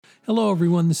Hello,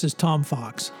 everyone. This is Tom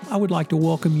Fox. I would like to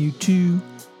welcome you to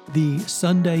the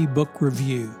Sunday Book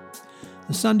Review.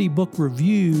 The Sunday Book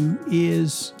Review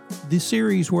is the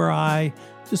series where I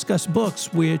discuss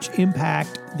books which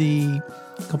impact the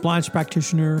compliance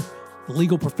practitioner, the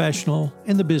legal professional,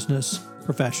 and the business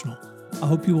professional. I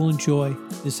hope you will enjoy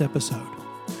this episode.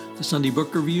 The Sunday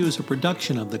Book Review is a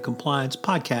production of the Compliance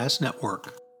Podcast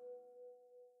Network.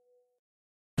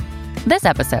 This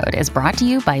episode is brought to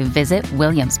you by Visit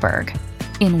Williamsburg.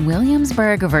 In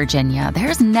Williamsburg, Virginia,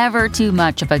 there's never too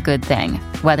much of a good thing.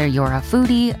 Whether you're a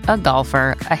foodie, a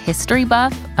golfer, a history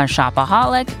buff, a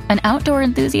shopaholic, an outdoor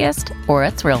enthusiast, or a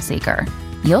thrill seeker,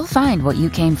 you'll find what you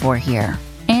came for here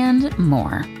and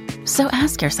more. So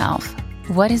ask yourself,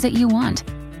 what is it you want?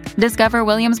 Discover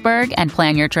Williamsburg and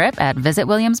plan your trip at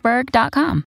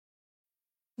visitwilliamsburg.com.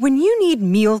 When you need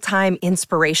mealtime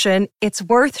inspiration, it's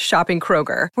worth shopping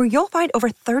Kroger, where you'll find over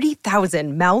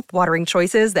 30,000 mouth-watering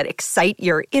choices that excite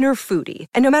your inner foodie.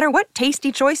 And no matter what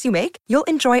tasty choice you make, you'll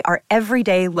enjoy our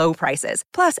everyday low prices,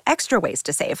 plus extra ways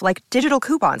to save, like digital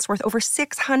coupons worth over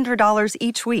 $600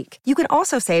 each week. You can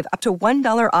also save up to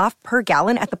 $1 off per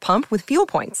gallon at the pump with fuel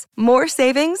points. More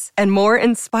savings and more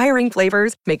inspiring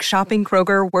flavors make shopping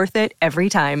Kroger worth it every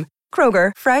time.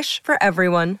 Kroger, fresh for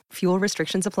everyone. Fuel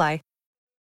restrictions apply.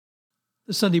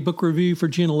 The Sunday Book Review for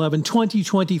June 11,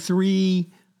 2023,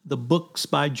 the Books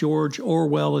by George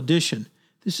Orwell edition.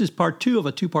 This is part two of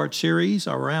a two-part series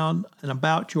around and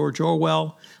about George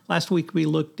Orwell. Last week we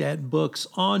looked at books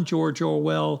on George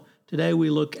Orwell. Today we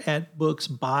look at books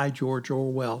by George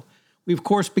Orwell. We, of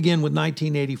course, begin with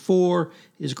 1984,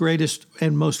 his greatest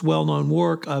and most well-known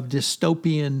work of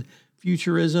dystopian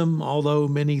futurism, although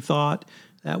many thought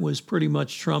that was pretty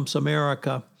much Trump's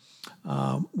America.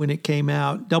 When it came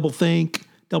out, Doublethink,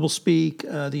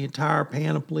 Doublespeak, the entire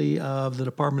panoply of the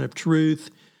Department of Truth,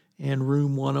 and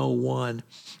Room 101.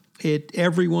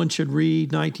 Everyone should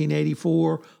read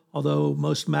 1984, although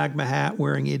most magma hat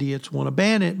wearing idiots want to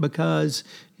ban it because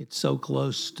it's so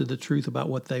close to the truth about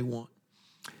what they want.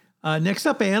 Next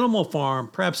up, Animal Farm,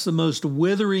 perhaps the most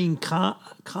withering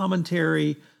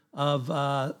commentary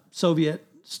of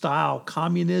Soviet-style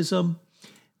communism.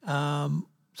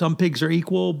 Some pigs are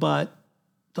equal, but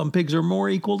some pigs are more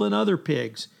equal than other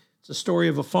pigs. It's a story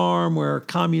of a farm where a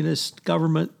communist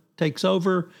government takes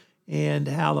over and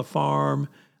how the farm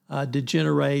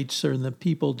degenerates and the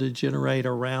people degenerate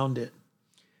around it.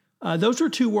 Those were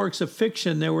two works of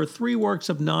fiction. There were three works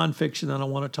of nonfiction that I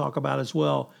want to talk about as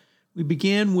well. We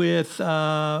begin with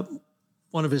one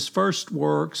of his first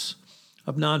works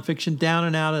of nonfiction, Down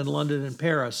and Out in London and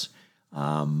Paris.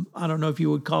 I don't know if you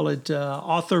would call it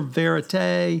author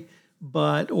verite,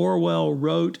 but Orwell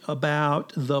wrote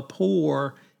about the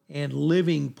poor and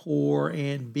living poor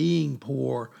and being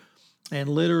poor. And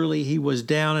literally, he was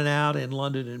down and out in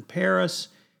London and Paris.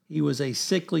 He was a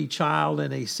sickly child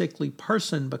and a sickly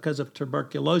person because of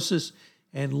tuberculosis,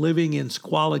 and living in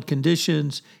squalid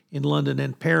conditions in London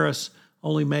and Paris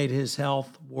only made his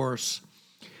health worse.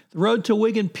 The Road to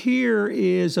Wigan Pier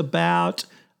is about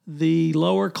the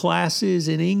lower classes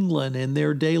in England and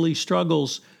their daily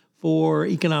struggles for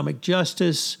economic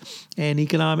justice and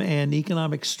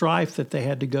economic strife that they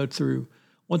had to go through.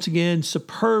 Once again,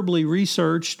 superbly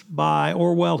researched by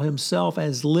Orwell himself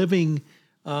as living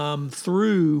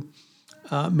through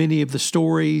many of the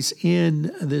stories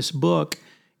in this book.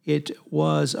 It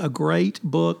was a great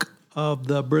book of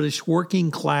the British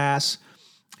working class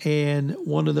and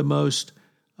one of the most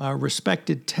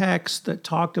respected text that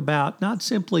talked about not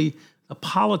simply the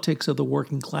politics of the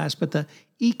working class, but the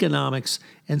economics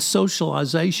and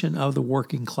socialization of the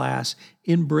working class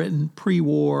in Britain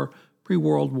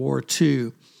pre-World War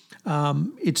II.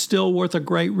 It's still worth a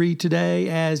great read today,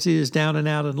 as is Down and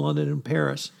Out in London and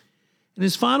Paris. And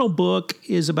his final book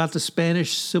is about the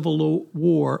Spanish Civil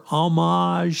War,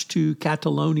 Homage to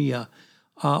Catalonia.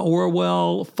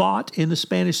 Orwell fought in the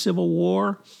Spanish Civil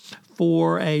War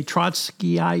for a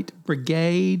Trotskyite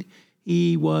brigade.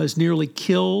 He was nearly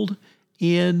killed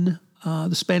in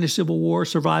the Spanish Civil War,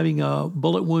 surviving a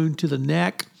bullet wound to the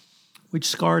neck, which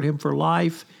scarred him for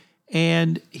life.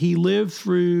 And he lived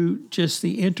through just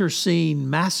the interscene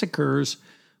massacres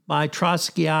by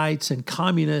Trotskyites and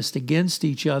communists against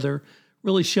each other,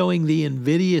 really showing the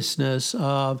invidiousness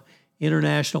of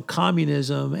international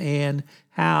communism and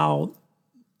how,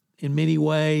 in many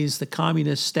ways, the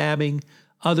communists stabbing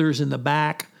others in the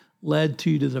back led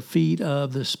to the defeat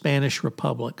of the Spanish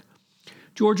Republic.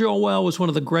 George Orwell was one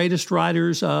of the greatest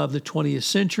writers of the 20th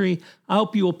century. I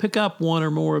hope you will pick up one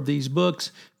or more of these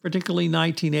books, particularly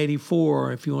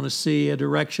 1984, if you want to see a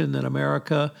direction that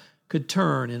America could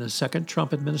turn in a second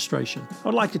Trump administration. I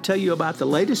would like to tell you about the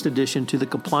latest addition to the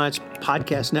Compliance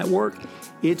Podcast Network.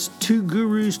 It's Two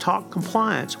Gurus Talk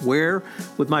Compliance, where,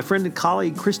 with my friend and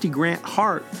colleague Christy Grant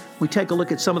Hart, we take a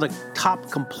look at some of the top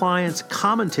compliance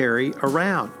commentary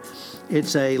around.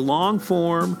 It's a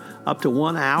long-form, up to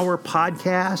 1 hour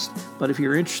podcast, but if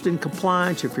you're interested in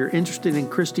compliance, if you're interested in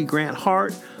Christy Grant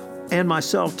Hart and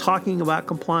myself talking about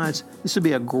compliance, this would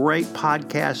be a great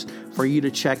podcast for you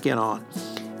to check in on.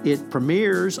 It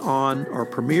premiered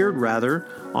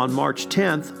on March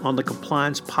 10th on the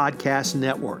Compliance Podcast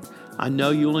Network. I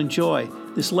know you'll enjoy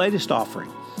this latest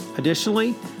offering.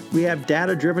 Additionally, we have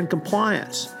Data-Driven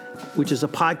Compliance, which is a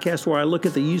podcast where I look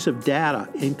at the use of data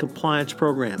in compliance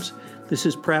programs. This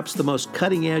is perhaps the most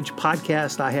cutting-edge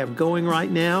podcast I have going right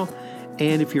now.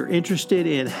 And if you're interested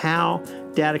in how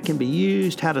data can be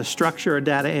used, how to structure a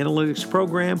data analytics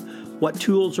program, what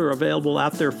tools are available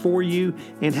out there for you,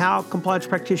 and how compliance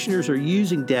practitioners are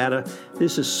using data,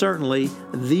 this is certainly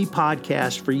the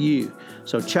podcast for you.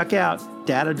 So check out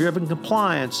Data-Driven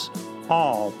Compliance,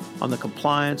 all on the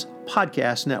Compliance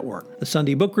Podcast Network. The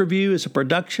Sunday Book Review is a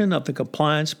production of the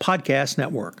Compliance Podcast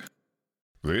Network.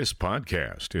 This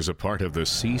podcast is a part of the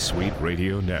C-Suite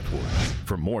Radio Network.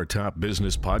 For more top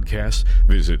business podcasts,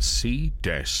 visit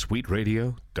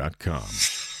c-suiteradio.com.